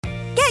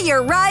Get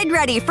your ride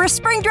ready for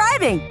spring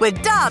driving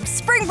with Dobbs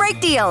Spring Break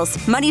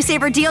Deals. Money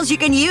saver deals you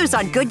can use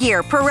on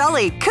Goodyear,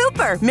 Pirelli,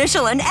 Cooper,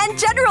 Michelin, and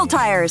General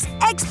Tires.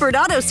 Expert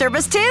auto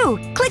service, too.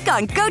 Click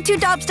on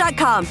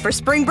GoToDobbs.com for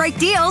spring break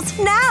deals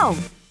now.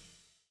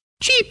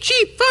 Cheap,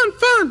 cheap, fun,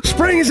 fun.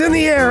 Spring is in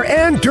the air,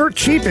 and Dirt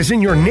Cheap is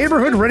in your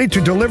neighborhood ready to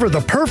deliver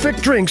the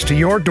perfect drinks to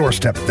your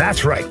doorstep.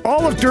 That's right.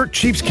 All of Dirt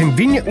Cheap's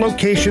convenient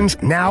locations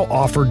now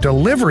offer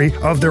delivery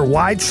of their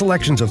wide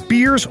selections of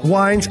beers,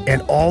 wines,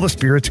 and all the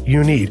spirits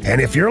you need. And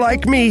if you're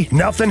like me,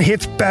 nothing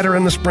hits better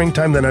in the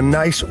springtime than a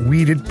nice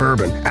weeded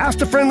bourbon. Ask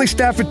the friendly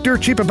staff at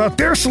Dirt Cheap about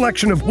their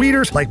selection of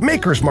weeders like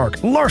Maker's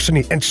Mark,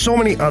 Larceny, and so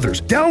many others.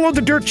 Download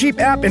the Dirt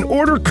Cheap app and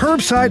order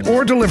curbside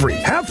or delivery.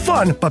 Have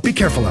fun, but be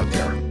careful out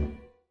there.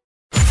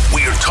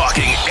 We're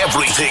talking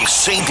everything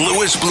St.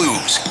 Louis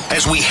Blues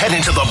as we head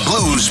into the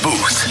Blues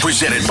Booth.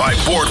 Presented by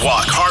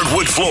Boardwalk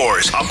Hardwood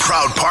Floors, a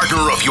proud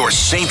partner of your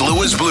St.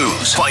 Louis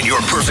Blues. Find your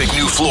perfect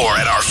new floor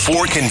at our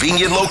 4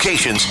 convenient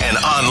locations and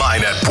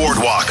online at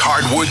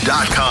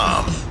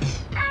boardwalkhardwood.com.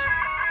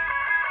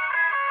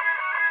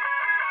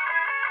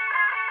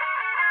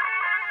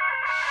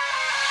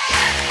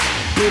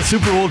 With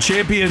Super Bowl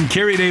champion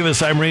Kerry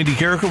Davis, I'm Randy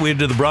Carricker. We head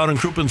to the Brown and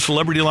Crouppen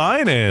Celebrity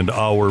Line, and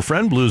our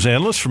friend, blues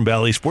analyst from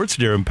Bally Sports,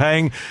 Darren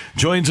Pang,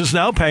 joins us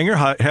now.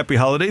 Panger, happy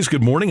holidays.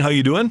 Good morning. How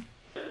you doing?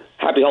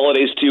 Happy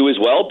holidays to you as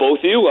well, both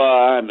of you.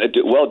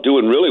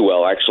 Doing really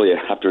well, actually.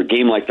 After a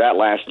game like that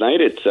last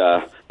night, it's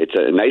a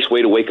nice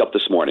way to wake up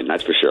this morning,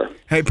 that's for sure.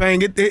 Hey,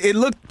 Pang, it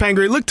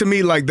looked to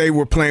me like they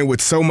were playing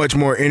with so much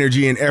more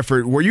energy and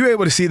effort. Were you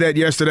able to see that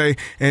yesterday?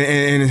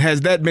 And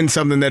has that been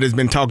something that has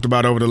been talked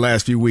about over the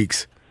last few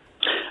weeks?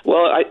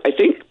 Well, I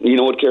think, you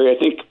know what, Kerry, I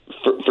think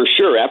for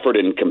sure effort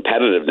and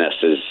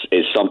competitiveness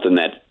is something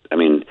that, I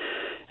mean,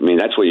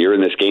 that's what you're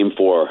in this game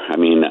for. I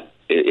mean,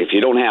 if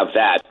you don't have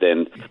that,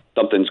 then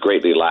something's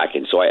greatly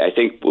lacking. So I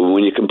think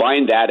when you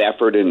combine that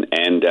effort and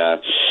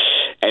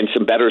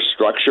some better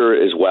structure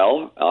as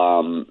well,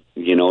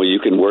 you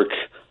can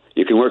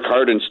work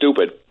hard and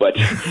stupid, but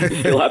you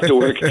still have to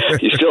work.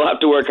 You still have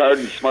to work hard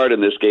and smart in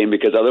this game,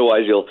 because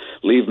otherwise you'll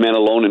leave men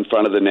alone in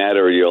front of the net,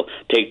 or you'll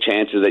take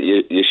chances that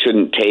you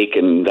shouldn't take,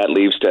 and that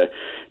leads to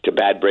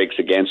bad breaks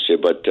against you.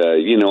 But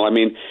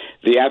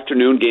the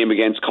afternoon game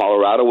against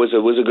Colorado was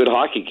a good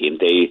hockey game.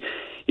 They,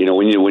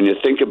 when you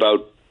think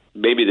about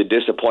maybe the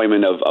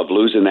disappointment of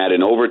losing that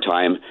in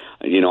overtime,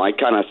 I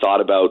kind of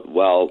thought about,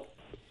 well,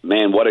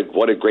 man, what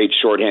a great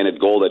shorthanded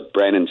goal that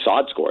Brandon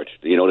Saad scored,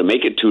 to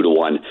make it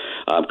 2-1.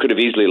 Could have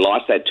easily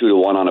lost that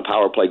 2-1 on a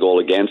power play goal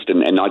against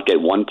and not get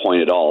 1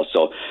 point at all.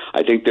 So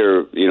I think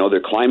they're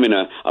climbing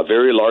a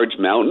very large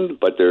mountain,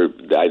 but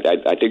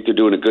I think they're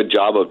doing a good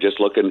job of just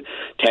looking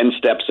 10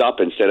 steps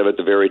up instead of at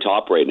the very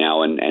top right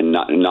now, and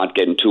not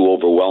getting too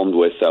overwhelmed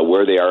with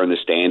where they are in the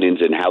standings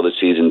and how the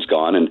season's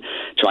gone, and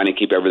trying to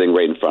keep everything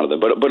right in front of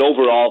them. But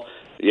overall,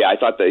 yeah, I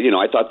thought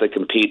the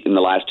compete in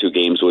the last 2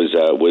 games was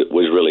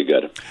really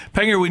good.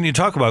 Panger, when you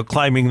talk about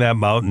climbing that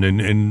mountain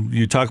and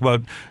you talk about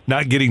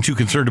not getting too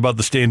concerned about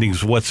the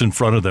standings, what's in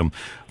front of them,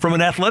 from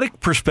an athletic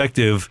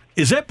perspective,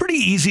 is that pretty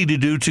easy to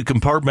do, to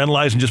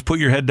compartmentalize and just put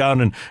your head down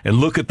and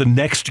look at the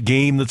next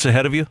game that's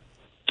ahead of you?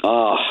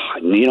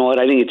 You know what?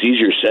 I think it's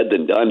easier said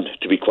than done,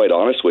 to be quite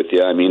honest with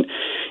you. I mean,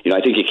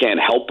 I think you can't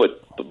help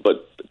but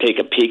take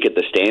a peek at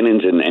the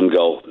standings and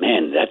go,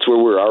 man, that's where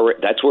we're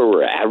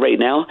at right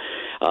now.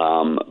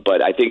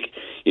 But I think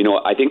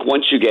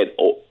once you get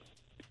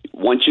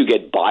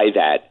by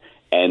that,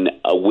 and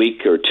a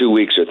week or 2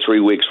 weeks or 3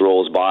 weeks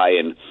rolls by,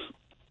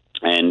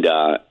 and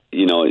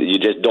you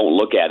just don't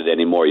look at it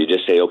anymore. You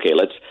just say, okay,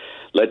 let's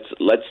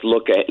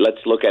look at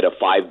a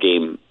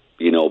 5-game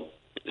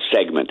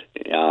segment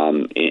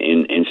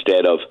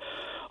instead of,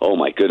 oh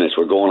my goodness,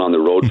 we're going on the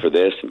road for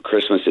this, and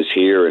Christmas is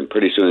here, and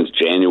pretty soon it's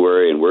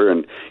January, and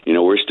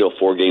we're still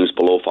 4 games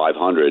below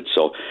 500.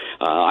 So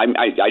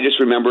I just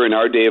remember in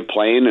our day of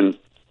playing, and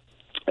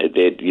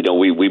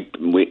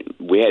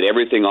we had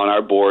everything on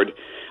our board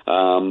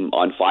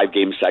on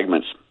 5-game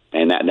segments,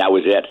 and that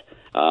was it.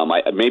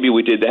 Maybe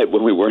we did that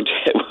when we weren't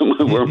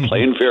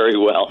playing very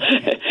well.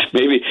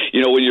 Maybe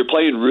when you're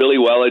playing really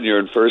well and you're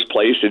in first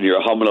place and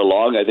you're humming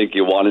along, I think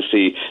you want to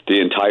see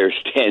the entire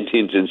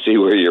standings and see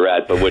where you're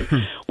at. But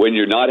when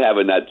you're not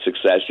having that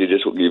success,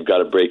 you've got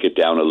to break it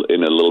down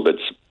in a little bit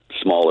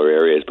smaller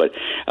areas. But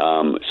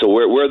so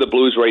where are the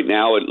Blues right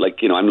now? I'm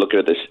looking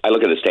at this. I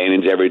look at the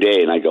standings every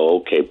day, and I go,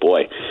 okay,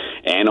 boy,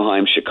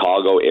 Anaheim,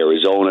 Chicago,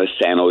 Arizona,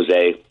 San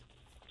Jose,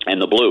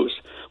 and the Blues.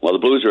 Well, the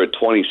Blues are at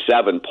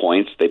 27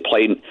 points. They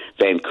play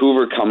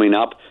Vancouver coming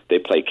up, they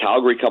play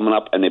Calgary coming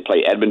up, and they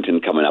play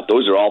Edmonton coming up.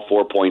 Those are all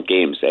 4-point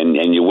games, and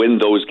you win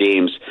those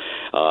games.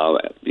 Now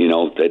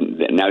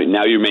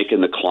you're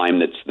making the climb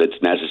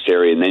that's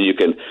necessary, and then you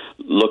can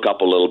look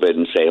up a little bit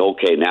and say,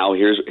 okay, now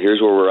here's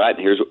where we're at.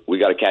 We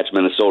got to catch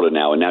Minnesota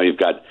now, and now you've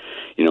got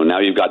now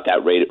you've got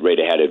that right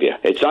ahead of you.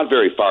 It's not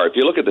very far. If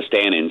you look at the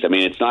standings, I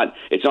mean, it's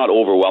not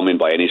overwhelming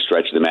by any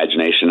stretch of the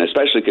imagination,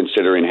 especially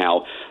considering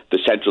how the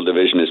Central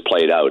Division is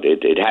played out.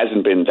 It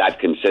hasn't been that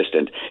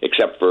consistent,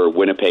 except for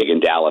Winnipeg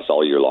and Dallas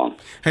all year long.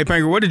 Hey,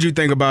 Panger, what did you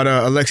think about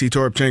Alexei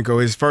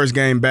Toropchenko? His first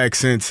game back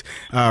since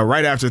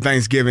right after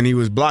Thanksgiving. He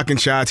was blocking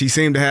shots. He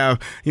seemed to have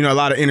a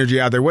lot of energy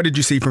out there. What did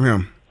you see from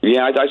him?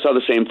 Yeah, I saw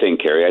the same thing,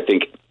 Kerry. I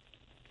think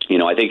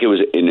it was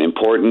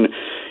important,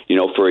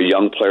 for a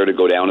young player to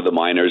go down to the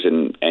minors,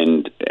 and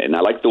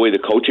I like the way the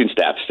coaching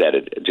staff said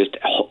it.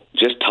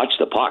 Just touch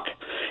the puck.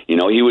 He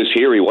was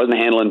here. He wasn't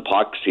handling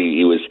pucks.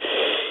 He was.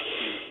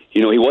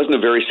 He wasn't a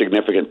very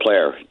significant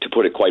player, to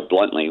put it quite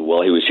bluntly,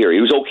 while he was here.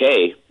 He was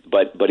okay,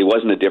 but he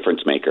wasn't a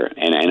difference maker.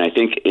 And I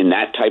think in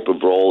that type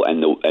of role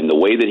and the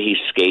way that he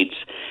skates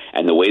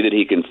and the way that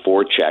he can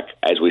forecheck,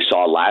 as we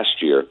saw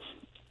last year,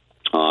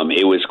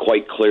 it was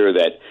quite clear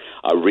that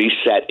a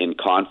reset in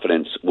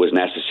confidence was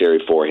necessary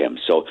for him.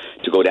 So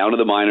to go down to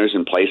the minors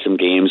and play some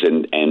games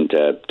and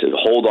to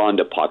hold on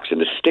to pucks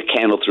and to stick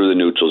handle through the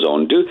neutral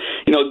zone, do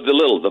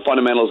the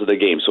fundamentals of the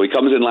game. So he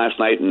comes in last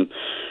night, and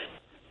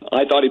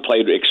I thought he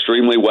played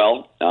extremely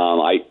well.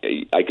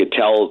 I could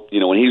tell,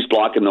 when he was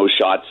blocking those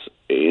shots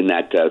in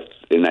that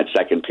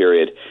second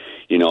period,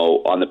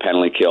 on the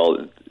penalty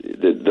kill,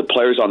 the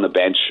players on the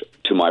bench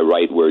to my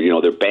right were,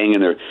 they're banging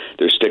their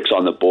sticks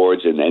on the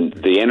boards, and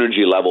the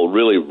energy level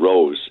really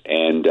rose.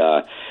 And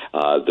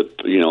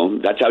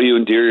that's how you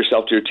endear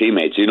yourself to your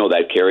teammates. You know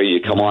that, Kerry.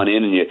 You come on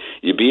in and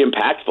you be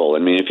impactful. I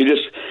mean, if you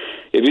just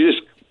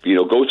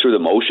go through the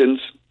motions,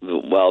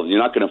 well, you're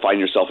not going to find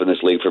yourself in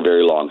this league for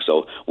very long.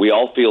 So we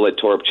all feel that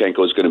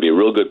Toropchenko is going to be a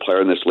real good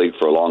player in this league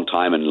for a long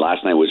time, and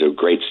last night was a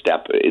great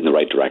step in the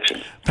right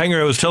direction.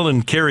 Panger, I was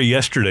telling Kerry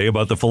yesterday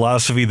about the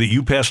philosophy that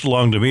you passed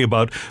along to me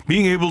about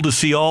being able to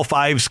see all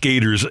five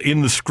skaters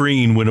in the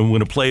screen when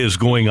a play is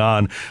going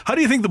on. How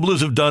do you think the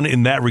Blues have done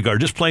in that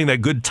regard, just playing that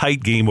good,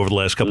 tight game over the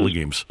last couple of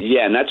games?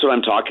 Yeah, and that's what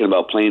I'm talking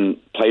about, playing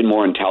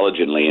more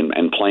intelligently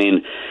and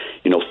playing,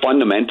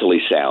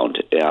 fundamentally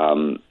sound.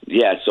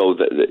 So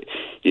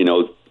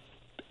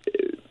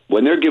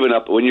when you're giving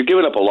up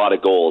a lot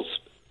of goals,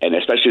 and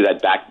especially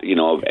that back,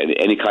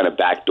 any kind of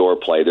backdoor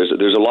play, there's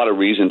a lot of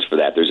reasons for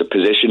that. There's a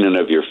positioning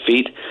of your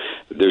feet,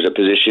 there's a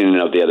positioning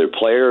of the other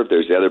player,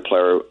 there's the other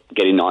player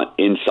getting on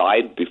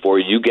inside before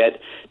you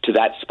get to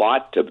that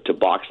spot to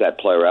box that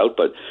player out.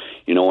 But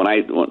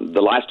when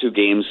the last two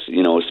games,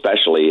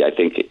 especially, I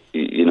think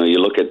you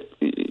look at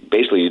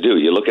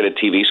you look at a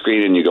TV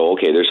screen and you go,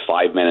 okay, there's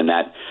five men in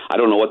that. I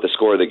don't know what the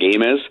score of the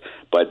game is,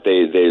 but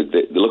they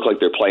look like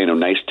they're playing a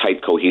nice,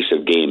 tight,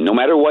 cohesive game, no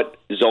matter what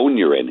zone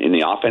you're in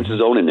the offensive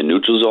zone, in the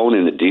neutral zone,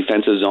 in the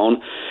defensive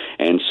zone.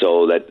 And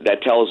so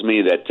that tells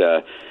me that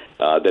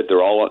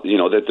they're all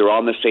that they're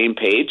on the same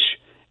page,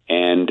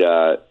 and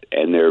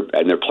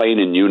they're playing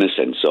in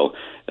unison. So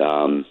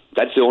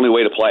that's the only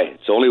way to play.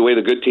 It's the only way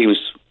the good teams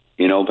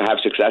have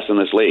success in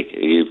this league.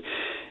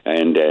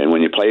 And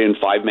when you play in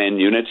five-man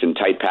units and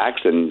tight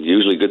packs, then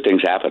usually good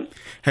things happen.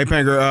 Hey,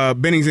 Panger,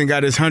 Binnington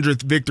got his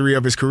 100th victory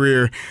of his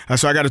career.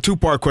 So I got a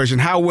two-part question.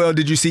 How well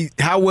did you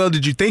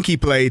think he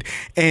played?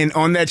 And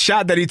on that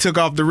shot that he took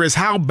off the wrist,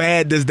 how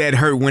bad does that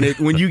hurt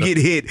when you get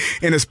hit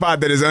in a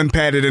spot that is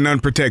unpadded and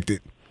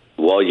unprotected?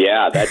 Well,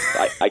 yeah,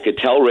 I could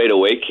tell right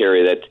away,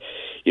 Kerry, that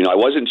I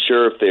wasn't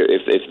sure if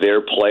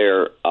their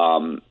player.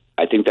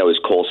 I think that was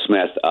Cole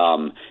Smith,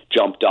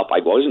 jumped up. I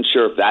wasn't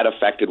sure if that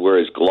affected where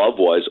his glove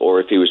was or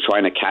if he was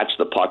trying to catch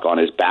the puck on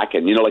his back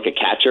end, like a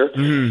catcher,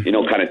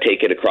 kind of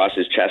take it across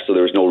his chest so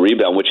there was no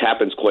rebound, which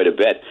happens quite a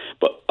bit.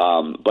 But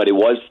it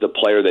was the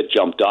player that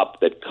jumped up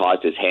that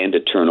caused his hand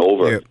to turn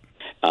over. Yep.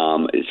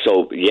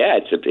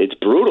 It's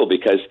brutal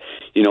because,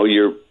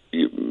 you're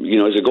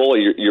as a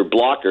goalie, your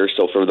blocker.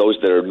 So for those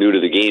that are new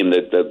to the game,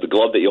 the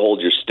glove that you hold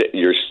your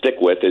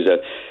stick with is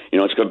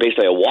it's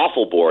basically a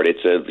waffle board.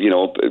 It's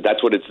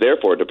that's what it's there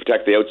for, to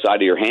protect the outside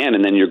of your hand,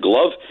 and then your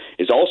glove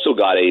has also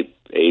got a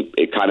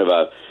kind of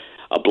a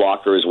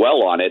blocker as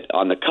well on it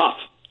on the cuff.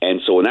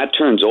 And so when that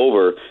turns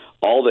over,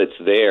 all that's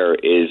there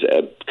is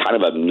a kind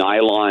of a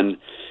nylon.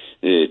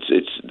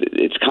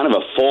 It's kind of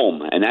a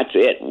foam, and that's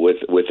it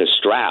with a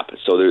strap.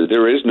 So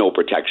there is no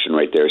protection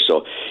right there.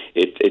 So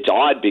it's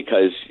odd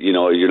because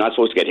you're not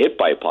supposed to get hit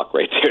by a puck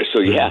right there.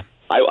 So yeah,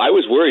 I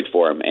was worried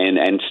for him,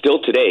 and still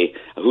today,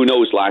 who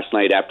knows last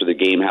night after the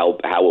game how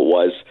it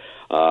was.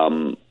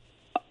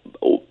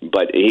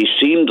 But he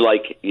seemed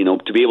like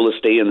to be able to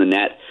stay in the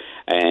net,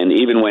 and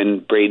even when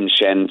Braden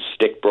Schen's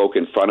stick broke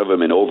in front of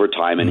him in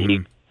overtime,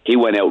 and he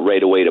went out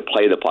right away to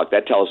play the puck.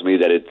 That tells me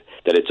that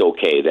it's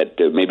okay, that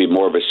maybe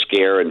more of a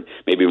scare and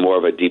maybe more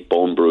of a deep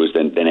bone bruise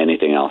than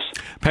anything else.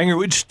 Panger,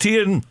 which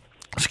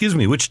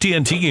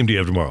TNT game do you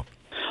have tomorrow?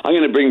 I'm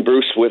going to bring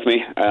Bruce with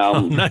me.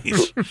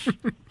 Nice.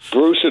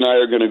 Bruce and I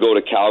are going to go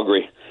to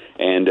Calgary,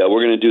 and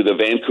we're going to do the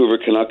Vancouver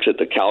Canucks at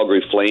the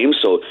Calgary Flames,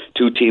 so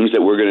two teams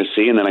that we're going to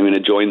see, and then I'm going to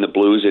join the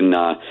Blues in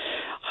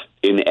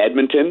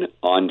Edmonton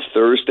on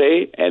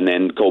Thursday, and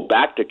then go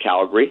back to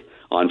Calgary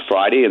on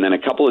Friday, and then a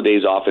couple of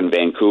days off in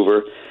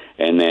Vancouver,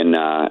 and then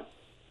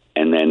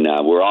then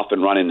we're off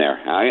and running there.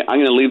 I'm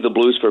going to leave the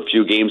Blues for a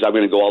few games. I'm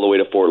going to go all the way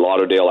to Fort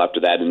Lauderdale after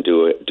that and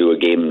do a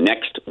game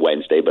next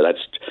Wednesday. But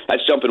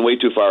that's jumping way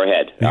too far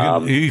ahead.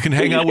 You can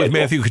hang out with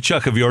Matthew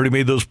Tkachuk. Have you already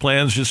made those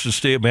plans just to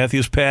stay at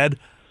Matthew's pad?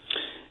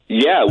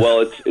 Yeah,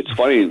 well, it's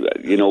funny.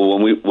 You know,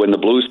 when the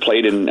Blues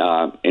played in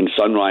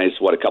Sunrise,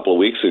 a couple of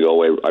weeks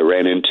ago, I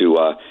ran into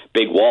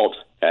Big Walt,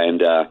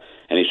 and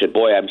he said,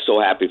 "Boy, I'm so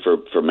happy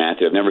for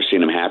Matthew. I've never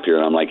seen him happier."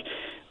 And I'm like,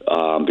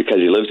 because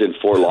he lives in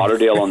Fort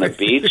Lauderdale on the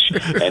beach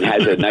and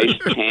has a nice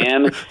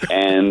tan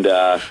and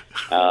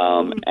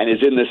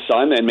is in the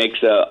sun and makes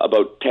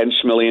about $10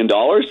 million.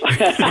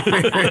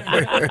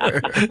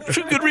 It's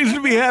a good reason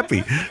to be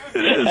happy.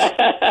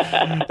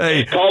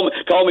 Hey,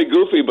 call me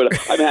goofy, but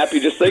I'm happy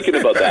just thinking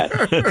about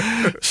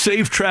that.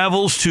 Safe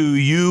travels to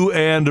you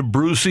and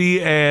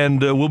Brucey,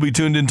 and we'll be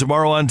tuned in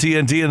tomorrow on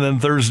TNT and then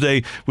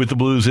Thursday with the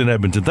Blues in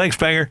Edmonton. Thanks,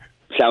 Panger.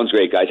 Sounds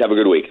great, guys. Have a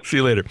good week. See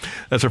you later.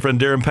 That's our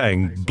friend Darren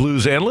Pang,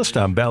 Blues analyst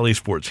on Bally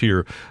Sports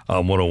here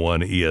on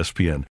 101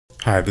 ESPN.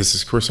 Hi, this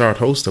is Chris Howard,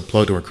 host of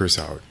Plugged In with Chris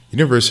Howard.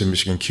 University of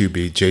Michigan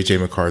QB J.J.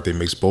 McCarthy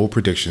makes bold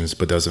predictions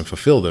but doesn't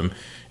fulfill them,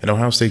 and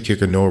Ohio State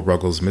kicker Noah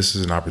Ruggles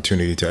misses an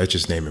opportunity to etch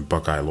his name in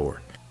Buckeye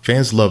lore.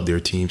 Fans love their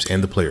teams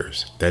and the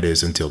players. That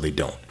is, until they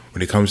don't.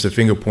 When it comes to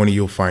finger pointing,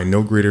 you'll find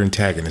no greater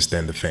antagonist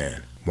than the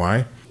fan.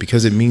 Why?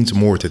 Because it means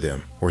more to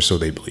them, or so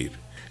they believe.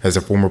 As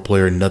a former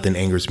player, nothing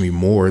angers me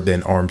more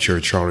than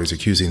armchair Charlies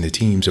accusing the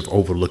teams of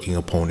overlooking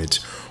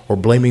opponents or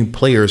blaming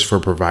players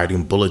for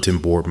providing bulletin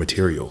board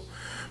material.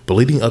 But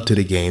leading up to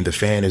the game, the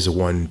fan is the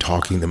one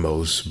talking the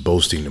most,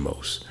 boasting the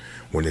most.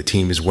 When the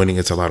team is winning,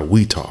 it's a lot of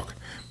we talk.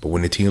 But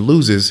when the team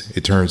loses,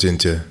 it turns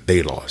into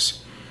they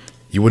lost.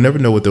 You will never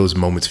know what those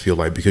moments feel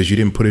like because you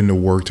didn't put in the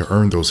work to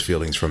earn those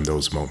feelings from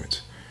those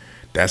moments.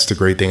 That's the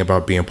great thing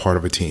about being part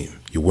of a team.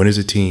 You win as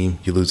a team,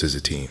 you lose as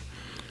a team.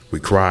 We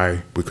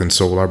cry, we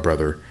console our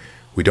brother.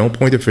 We don't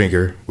point the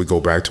finger, we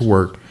go back to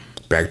work,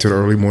 back to the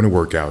early morning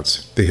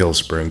workouts, the hill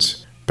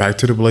sprints, back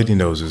to the bloody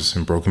noses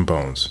and broken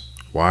bones.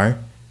 Why?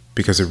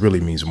 Because it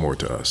really means more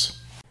to us.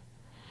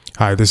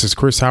 Hi, this is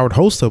Chris Howard,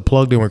 host of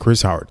Plugged In with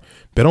Chris Howard.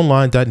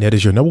 BetOnline.net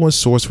is your number one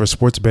source for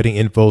sports betting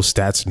info,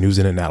 stats, news,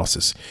 and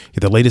analysis.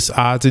 Get the latest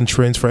odds and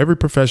trends for every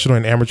professional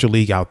and amateur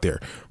league out there.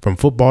 From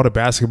football to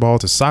basketball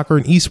to soccer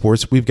and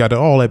esports, we've got it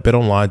all at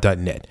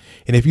BetOnline.net.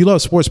 And if you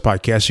love sports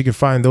podcasts, you can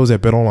find those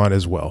at BetOnline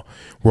as well.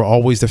 We're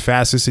always the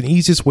fastest and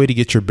easiest way to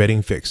get your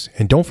betting fix.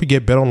 And don't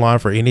forget BetOnline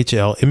for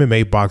NHL,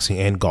 MMA, boxing,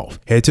 and golf.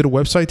 Head to the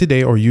website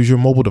today or use your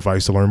mobile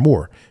device to learn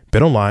more.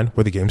 BetOnline,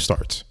 where the game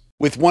starts.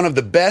 With one of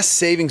the best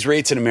savings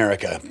rates in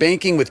America,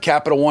 banking with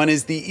Capital One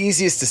is the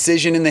easiest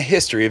decision in the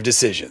history of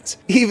decisions.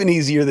 Even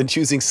easier than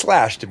choosing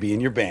Slash to be in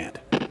your band.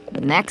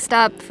 Next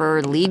up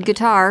for lead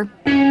guitar.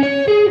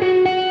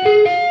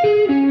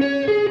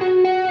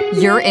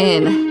 You're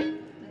in.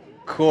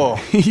 Cool.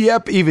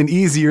 Yep, even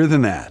easier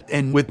than that.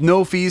 And with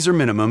no fees or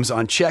minimums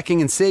on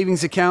checking and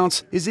savings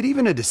accounts, is it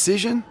even a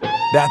decision?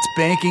 That's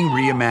banking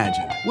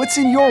reimagined. What's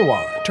in your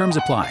wallet? Terms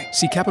apply.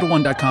 See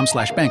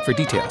CapitalOne.com/bank for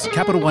details.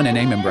 Capital One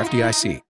NA, member FDIC.